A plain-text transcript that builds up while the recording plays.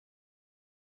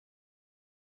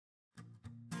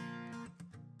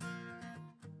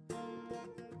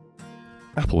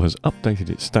Apple has updated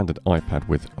its standard iPad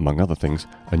with, among other things,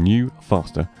 a new,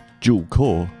 faster,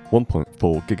 dual-core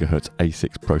 1.4 GHz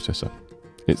A6 processor.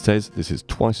 It says this is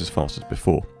twice as fast as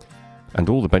before, and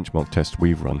all the benchmark tests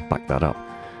we've run back that up.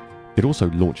 It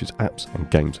also launches apps and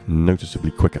games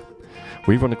noticeably quicker.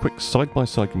 We've run a quick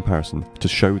side-by-side comparison to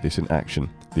show this in action.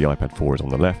 The iPad 4 is on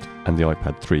the left, and the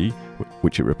iPad 3,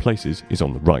 which it replaces, is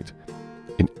on the right.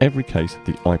 In every case,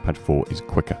 the iPad 4 is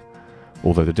quicker,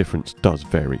 although the difference does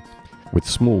vary. With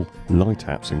small, light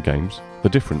apps and games, the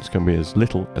difference can be as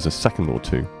little as a second or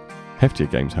two.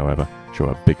 Heftier games, however, show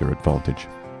a bigger advantage.